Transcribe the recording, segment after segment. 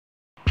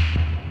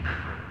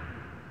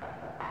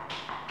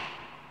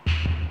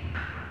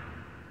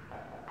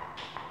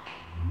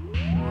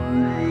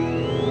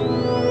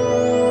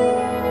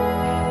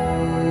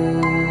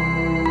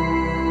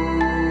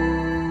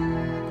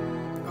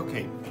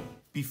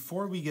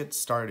before we get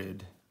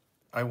started,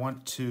 I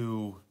want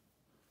to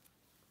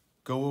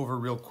go over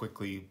real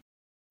quickly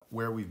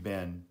where we've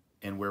been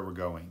and where we're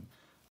going.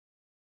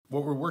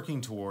 What we're working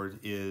toward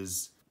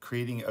is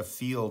creating a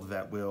field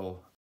that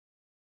will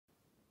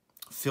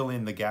fill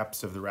in the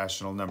gaps of the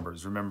rational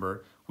numbers.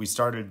 Remember, we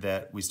started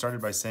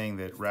by saying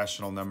that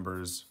rational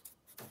numbers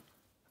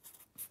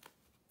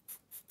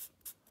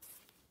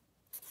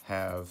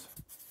have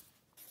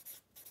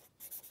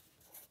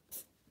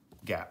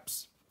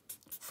gaps.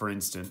 For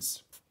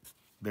instance,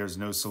 there's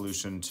no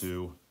solution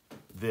to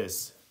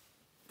this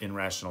in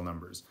rational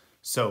numbers.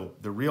 So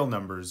the real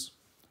numbers,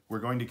 we're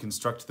going to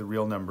construct the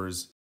real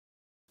numbers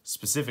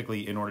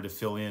specifically in order to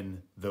fill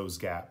in those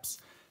gaps.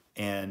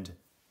 And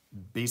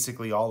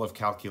basically all of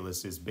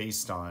calculus is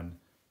based on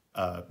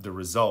the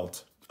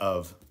result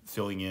of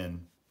filling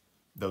in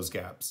those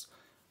gaps.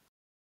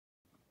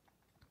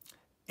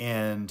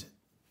 And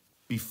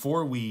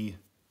before we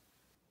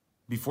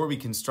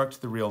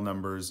construct the real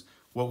numbers,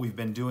 what we've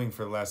been doing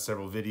for the last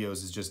several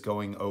videos is just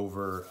going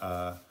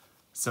over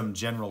some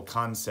general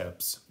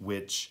concepts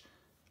which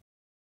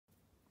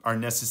are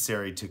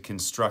necessary to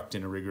construct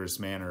in a rigorous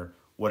manner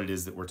what it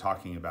is that we're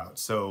talking about.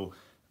 So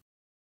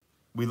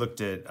we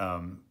looked at,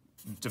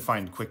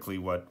 defined quickly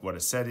what a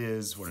set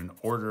is, what an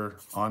order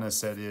on a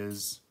set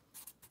is,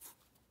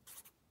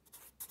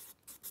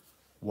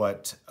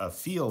 what a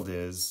field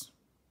is.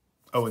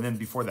 Oh, and then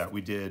before that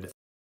we did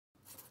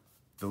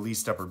the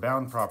least upper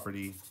bound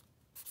property,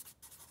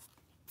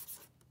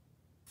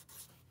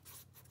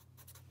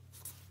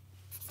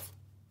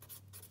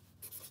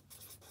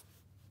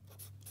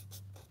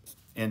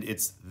 and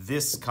it's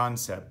this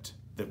concept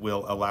that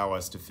will allow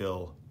us to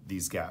fill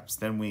these gaps.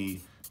 Then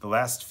the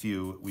last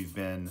few, we've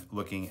been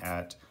looking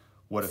at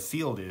what a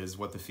field is,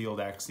 what the field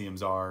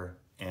axioms are,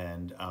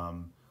 and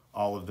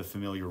all of the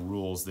familiar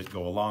rules that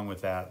go along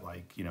with that,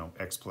 like,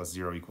 x plus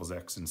 0 equals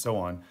x and so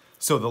on.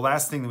 So the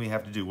last thing that we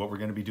have to do, what we're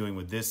going to be doing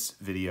with this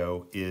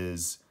video,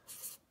 is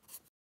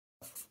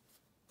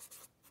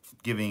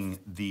giving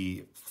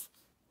the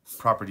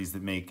properties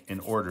that make an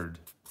ordered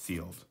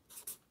field,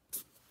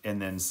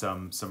 and then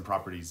some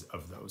properties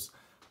of those.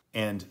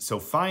 And so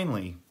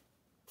finally,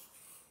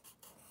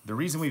 the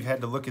reason we've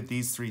had to look at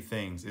these three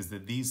things is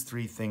that these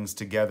three things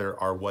together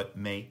are what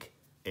make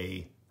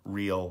a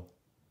real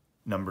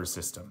number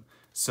system.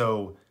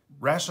 So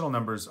rational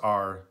numbers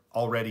are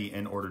already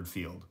an ordered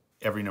field.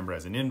 Every number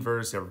has an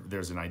inverse,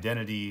 there's an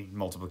identity,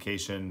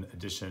 multiplication,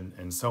 addition,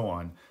 and so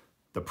on.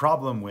 The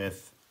problem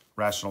with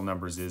rational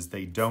numbers is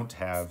they don't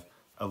have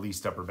a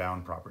least upper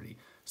bound property.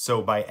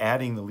 So by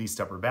adding the least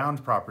upper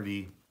bound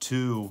property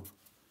to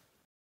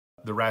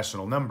the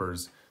rational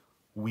numbers,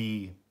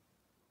 we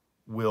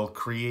will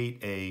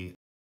create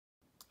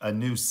a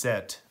new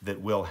set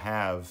that will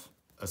have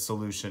a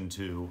solution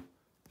to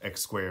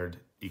x squared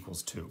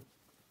equals 2.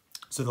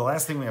 So the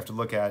last thing we have to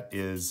look at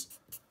is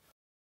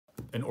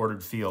an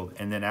ordered field,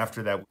 and then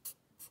after that,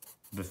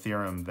 the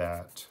theorem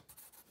that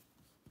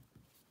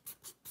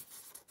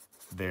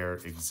there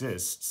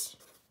exists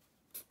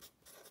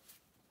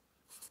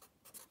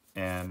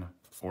an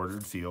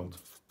ordered field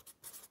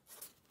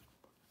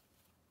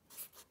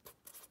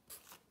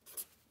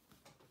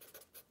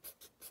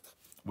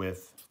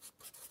with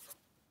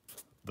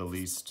the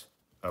least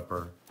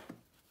upper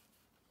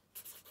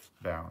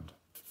bound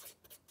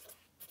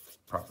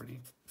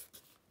property.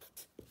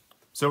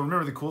 So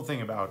remember, the cool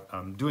thing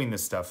about doing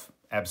this stuff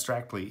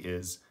abstractly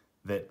is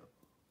that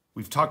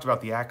we've talked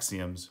about the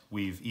axioms,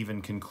 we've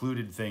even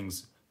concluded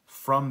things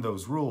from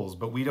those rules,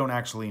 but we don't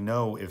actually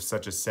know if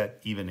such a set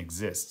even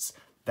exists.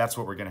 That's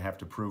what we're going to have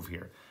to prove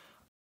here.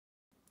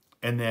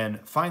 And then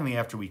finally,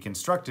 after we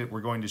construct it,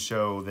 we're going to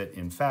show that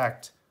in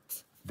fact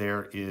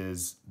there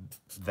is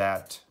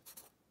that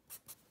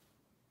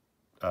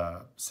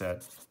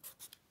set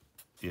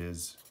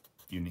is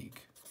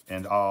unique.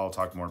 And I'll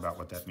talk more about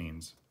what that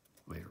means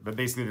later. But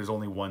basically, there's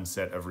only one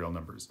set of real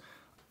numbers.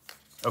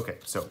 Okay,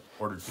 so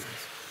ordered fields.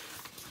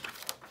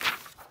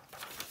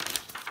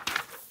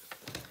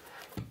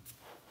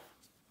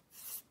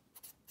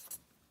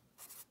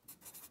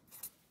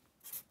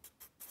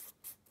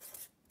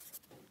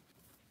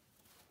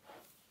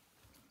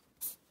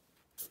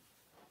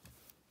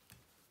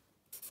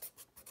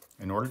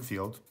 An ordered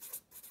field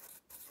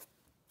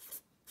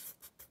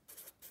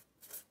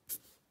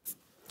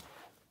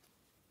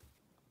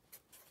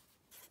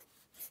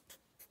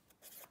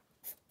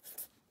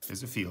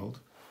is a field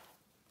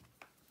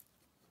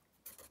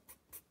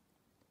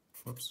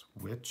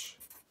which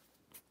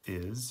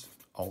is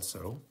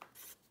also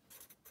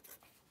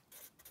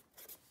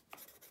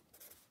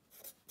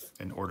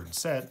an ordered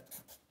set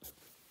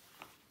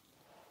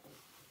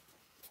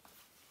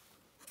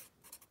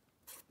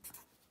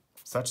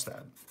such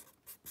that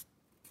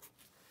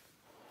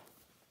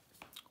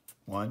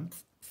 1,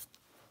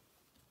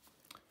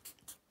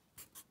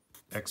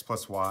 x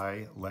plus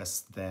y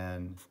less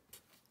than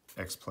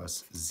x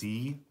plus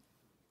z.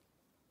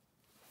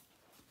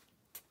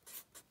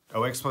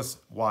 Oh, x plus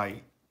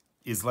y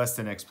is less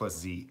than x plus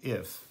z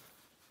if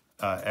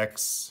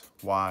x,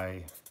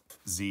 y,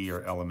 z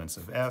are elements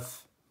of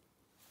f,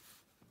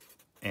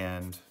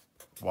 and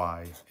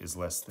y is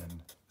less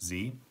than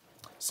z.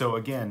 So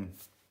again,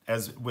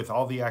 as with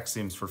all the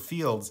axioms for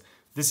fields,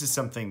 this is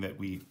something that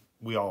we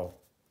all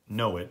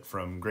know it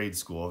from grade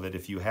school, that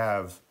if you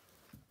have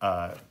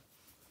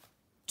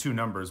two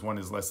numbers, one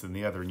is less than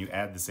the other, and you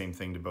add the same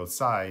thing to both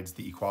sides,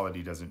 the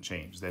equality doesn't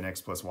change. Then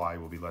x plus y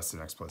will be less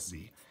than x plus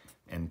z.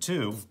 And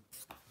two,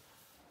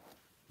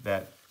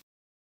 that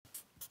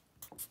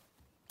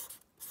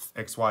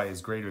xy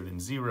is greater than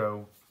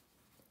 0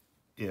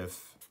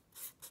 if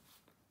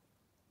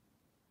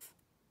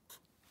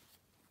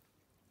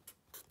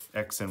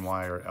x and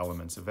y are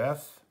elements of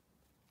f,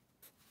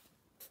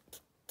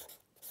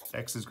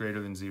 x is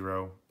greater than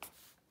 0,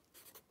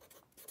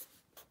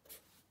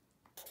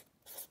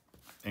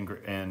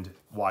 and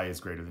y is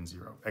greater than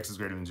 0. X is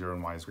greater than 0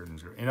 and y is greater than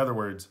 0. In other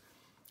words,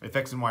 if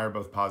x and y are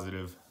both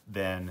positive,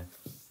 then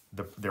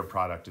their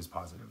product is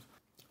positive.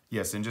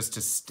 Yes, and just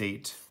to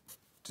state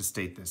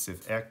this,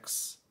 if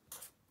x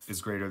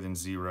is greater than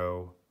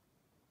 0,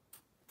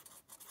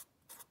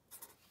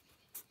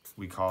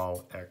 we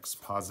call x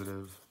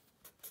positive.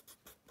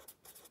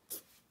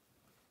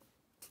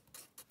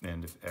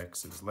 And if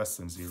x is less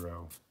than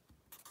 0,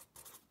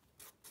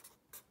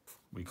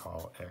 we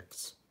call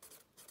x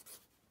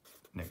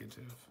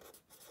negative.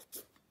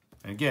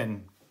 And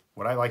again,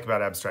 what I like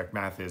about abstract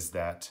math is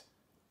that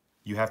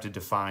you have to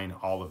define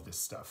all of this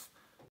stuff.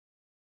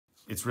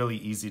 It's really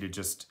easy to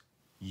just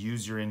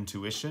use your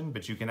intuition,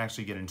 but you can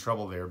actually get in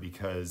trouble there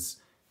because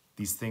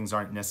these things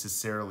aren't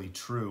necessarily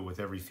true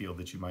with every field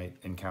that you might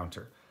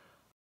encounter.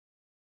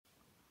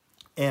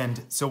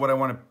 And so what I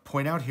want to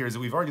point out here is that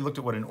we've already looked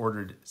at what an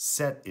ordered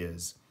set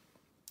is.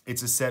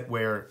 It's a set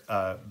where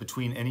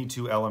between any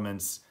two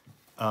elements,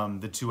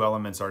 the two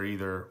elements are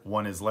either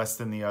one is less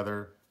than the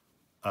other,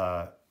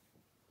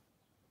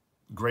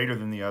 greater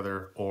than the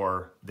other,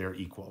 or they're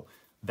equal.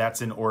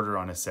 That's an order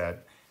on a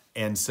set.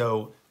 And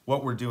so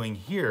what we're doing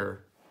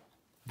here,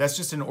 that's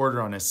just an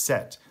order on a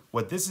set.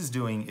 What this is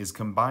doing is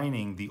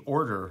combining the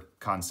order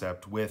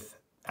concept with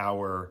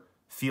our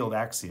field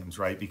axioms,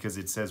 right? Because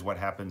it says what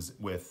happens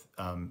with,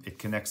 it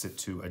connects it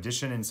to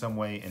addition in some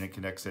way, and it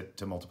connects it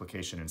to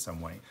multiplication in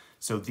some way.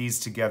 So these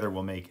together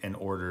will make an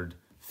ordered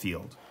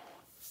field.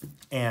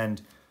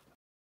 And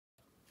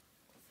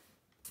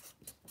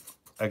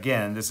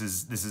again, this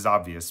is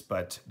obvious,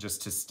 but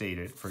just to state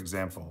it, for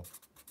example,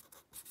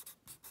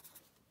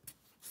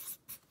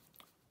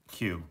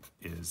 Q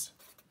is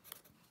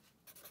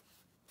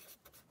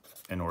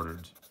an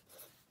ordered.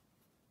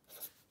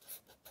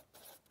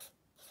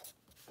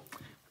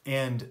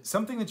 And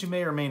something that you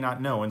may or may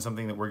not know, and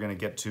something that we're going to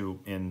get to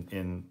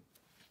in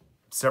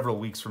several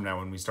weeks from now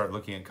when we start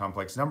looking at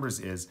complex numbers,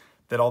 is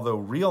that although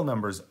real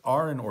numbers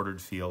are an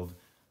ordered field,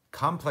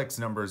 complex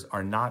numbers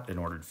are not an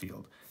ordered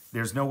field.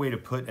 There's no way to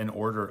put an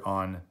order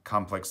on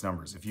complex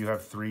numbers. If you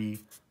have 3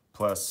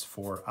 plus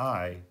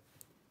 4i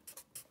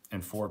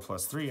and 4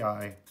 plus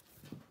 3i,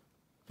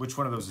 which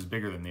one of those is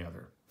bigger than the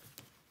other?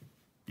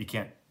 You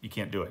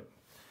can't do it.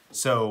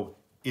 So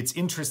it's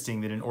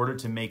interesting that in order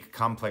to make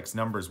complex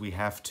numbers, we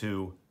have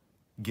to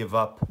give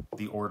up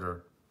the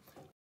order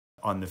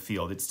on the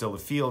field. It's still a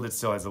field, it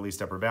still has the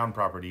least upper bound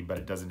property, but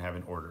it doesn't have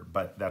an order.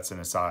 But that's an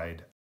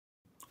aside.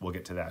 We'll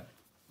get to that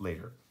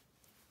later.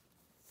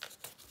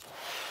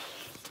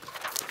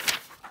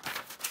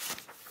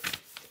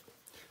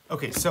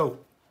 Okay, so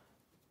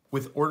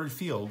with ordered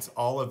fields,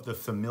 all the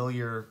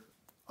familiar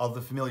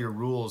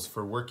rules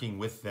for working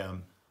with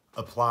them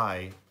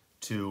apply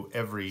to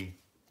every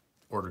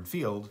ordered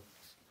field.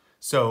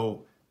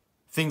 So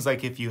things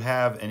like if you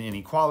have an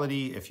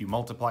inequality, if you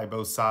multiply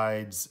both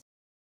sides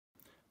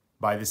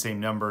by the same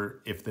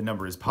number, if the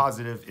number is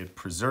positive, it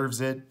preserves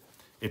it.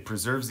 It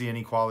preserves the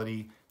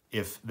inequality.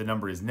 If the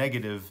number is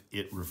negative,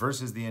 it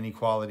reverses the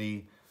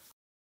inequality.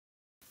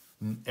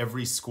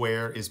 Every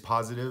square is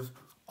positive.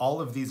 All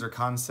of these are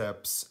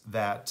concepts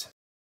that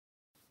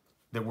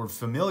we're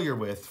familiar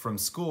with from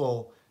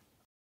school,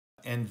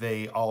 and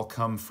they all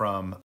come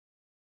from,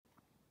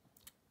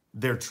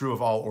 they're true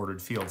of all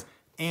ordered fields.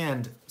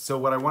 And so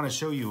what I want to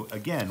show you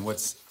again,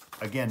 what's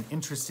again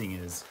interesting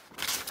is,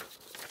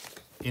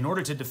 in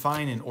order to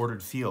define an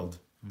ordered field,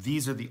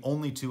 these are the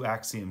only two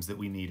axioms that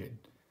we needed.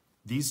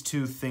 These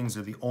two things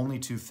are the only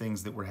two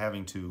things that we're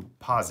having to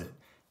posit.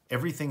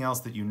 Everything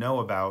else that you know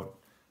about,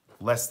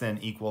 less than,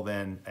 equal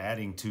than,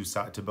 adding to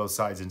both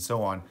sides, and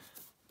so on,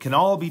 can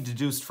all be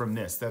deduced from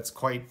this. That's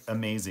quite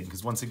amazing,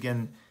 because once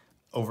again,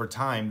 over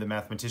time, the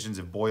mathematicians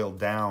have boiled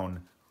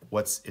down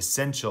what's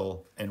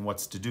essential and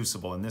what's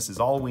deducible, and this is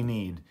all we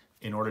need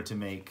in order to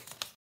make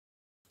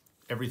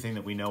everything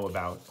that we know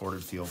about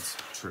ordered fields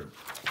true.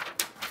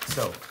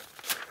 So,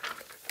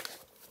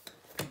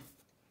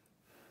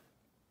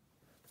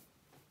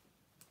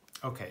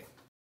 okay.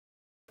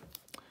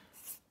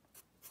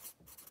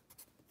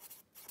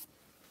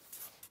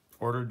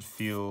 Ordered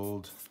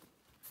field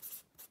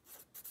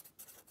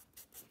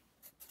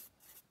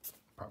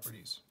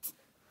properties.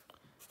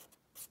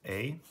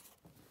 A,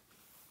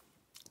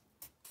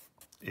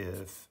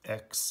 if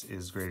x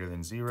is greater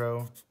than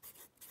 0,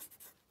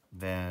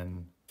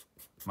 then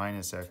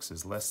minus x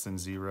is less than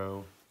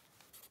 0,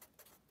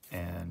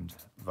 and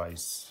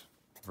vice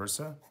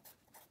versa.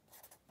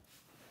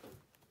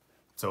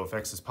 So if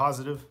x is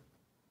positive,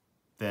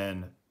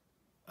 then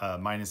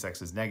minus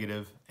x is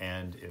negative,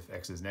 and if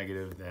x is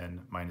negative,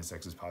 then minus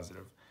x is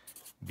positive.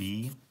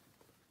 B,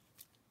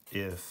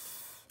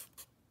 if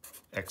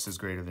x is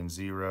greater than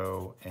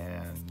 0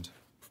 and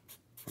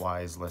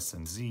y is less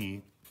than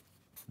z,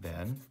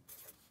 then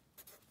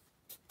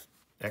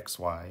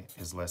xy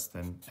is less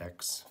than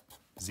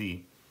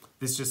xz.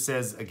 This just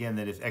says, again,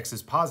 that if x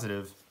is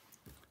positive,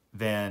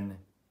 then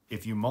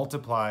if you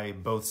multiply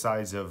both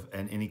sides of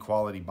an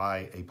inequality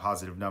by a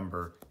positive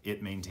number,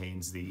 it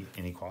maintains the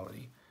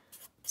inequality.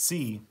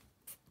 C,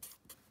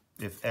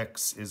 if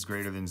x is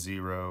greater than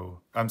 0,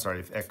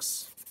 if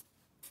x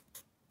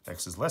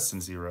is less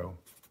than 0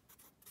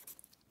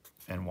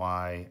 and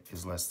y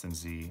is less than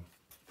z,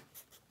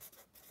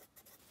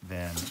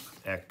 then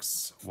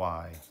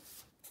xy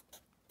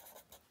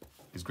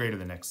is greater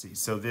than xz.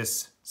 So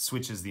this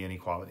switches the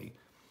inequality.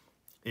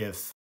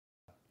 If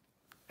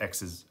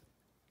x is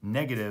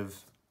negative,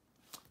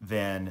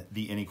 then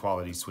the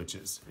inequality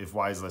switches. If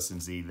y is less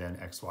than z, then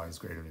xy is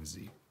greater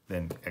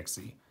than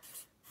xz.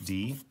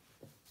 D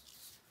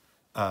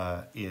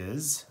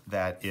is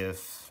that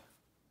if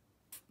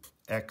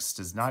x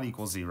does not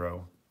equal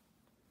 0,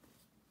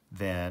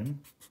 then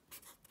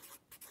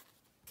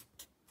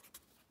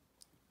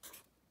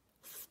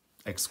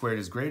x squared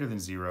is greater than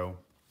 0.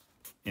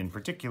 In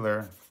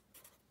particular,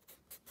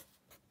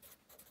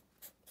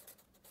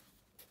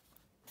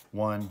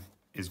 1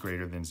 is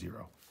greater than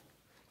 0.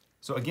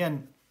 So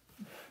again,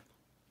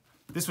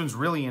 this one's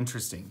really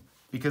interesting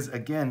because,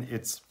 again,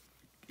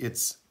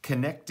 it's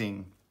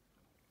connecting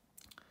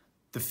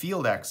the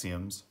field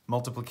axioms,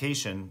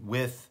 multiplication,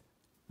 with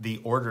the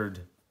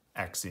ordered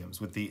axioms,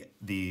 with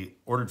the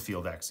ordered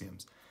field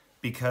axioms.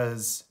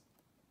 Because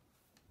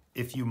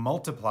if you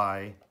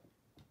multiply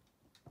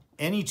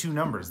any two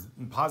numbers,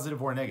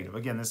 positive or negative,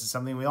 again, this is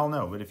something we all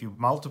know, but if you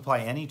multiply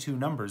any two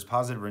numbers,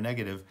 positive or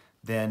negative,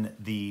 then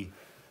the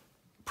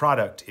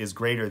product is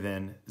greater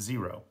than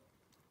 0.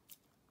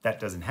 That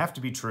doesn't have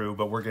to be true,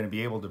 but we're going to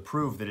be able to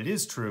prove that it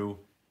is true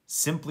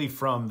simply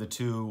from the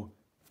two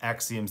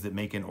axioms that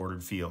make an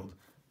ordered field.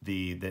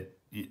 That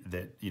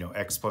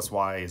x plus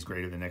y is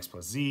greater than x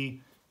plus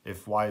z,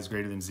 if y is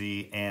greater than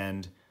z,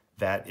 and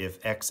that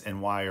if x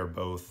and y are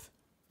both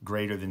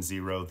greater than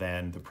 0,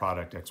 then the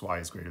product xy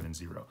is greater than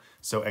 0.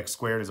 So x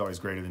squared is always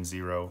greater than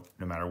 0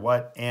 no matter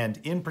what, and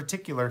in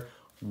particular,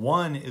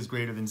 1 is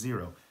greater than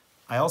 0.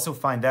 I also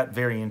find that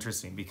very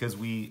interesting because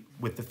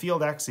with the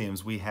field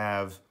axioms, we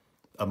have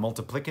a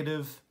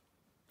multiplicative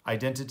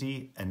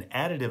identity, an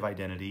additive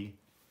identity.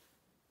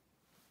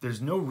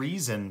 There's no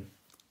reason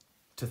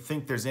to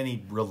think there's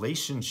any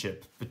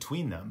relationship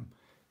between them.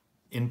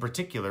 In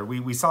particular,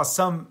 we saw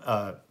some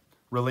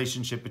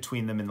relationship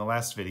between them in the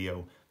last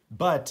video,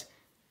 but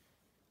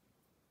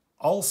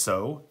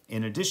also,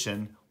 in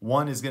addition,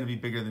 1 is going to be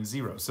bigger than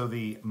 0. So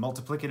the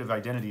multiplicative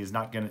identity is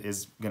going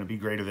to be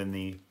greater than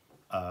the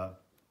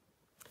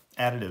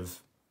additive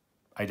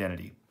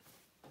identity.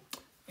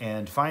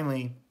 And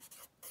finally,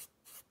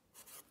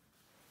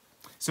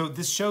 so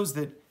this shows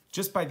that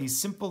just by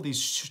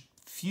these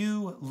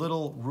few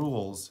little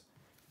rules,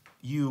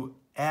 you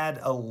add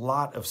a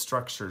lot of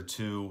structure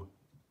to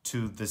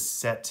the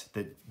set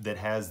that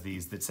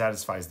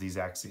satisfies these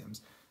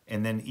axioms.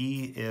 And then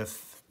E,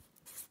 if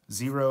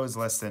 0 is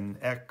less than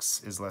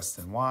x is less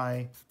than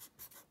y,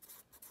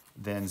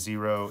 then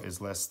 0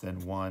 is less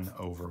than 1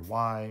 over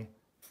y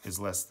is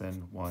less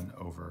than 1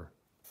 over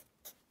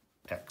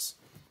x.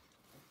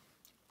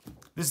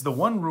 This is the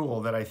one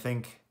rule that I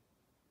think,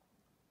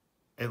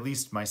 at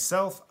least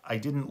myself, I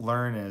didn't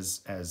learn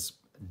as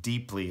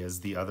deeply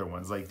as the other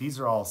ones. Like, these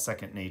are all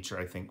second nature,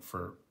 I think,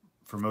 for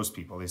most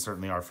people. They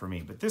certainly are for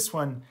me. But this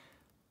one,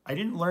 I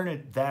didn't learn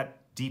it that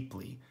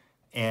deeply.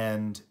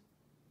 And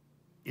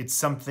it's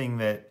something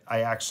that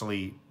I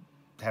actually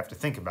have to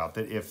think about,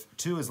 that if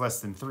 2 is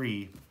less than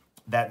 3,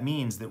 that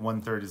means that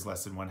 1/3 is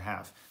less than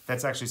 1/2.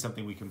 That's actually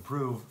something we can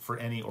prove for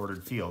any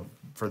ordered field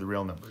for the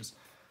real numbers.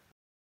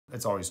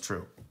 That's always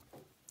true.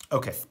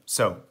 Okay,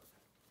 so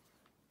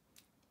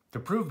to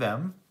prove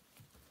them,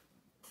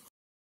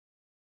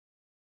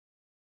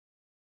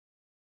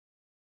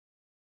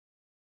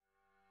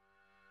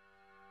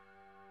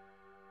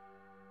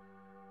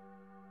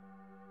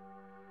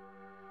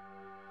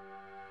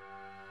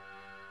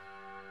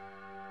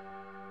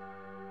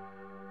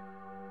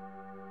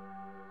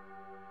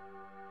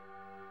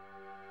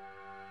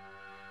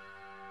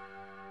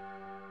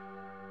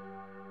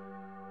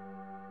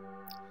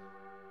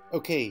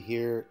 okay,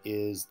 here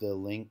is the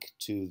link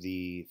to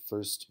the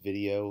first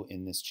video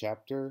in this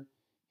chapter.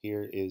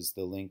 Here is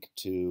the link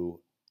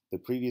to the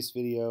previous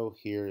video.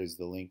 Here is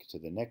the link to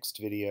the next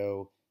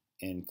video.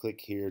 And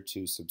click here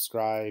to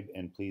subscribe.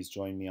 And please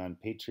join me on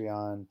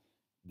Patreon.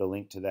 The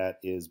link to that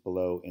is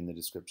below in the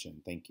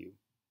description. Thank you.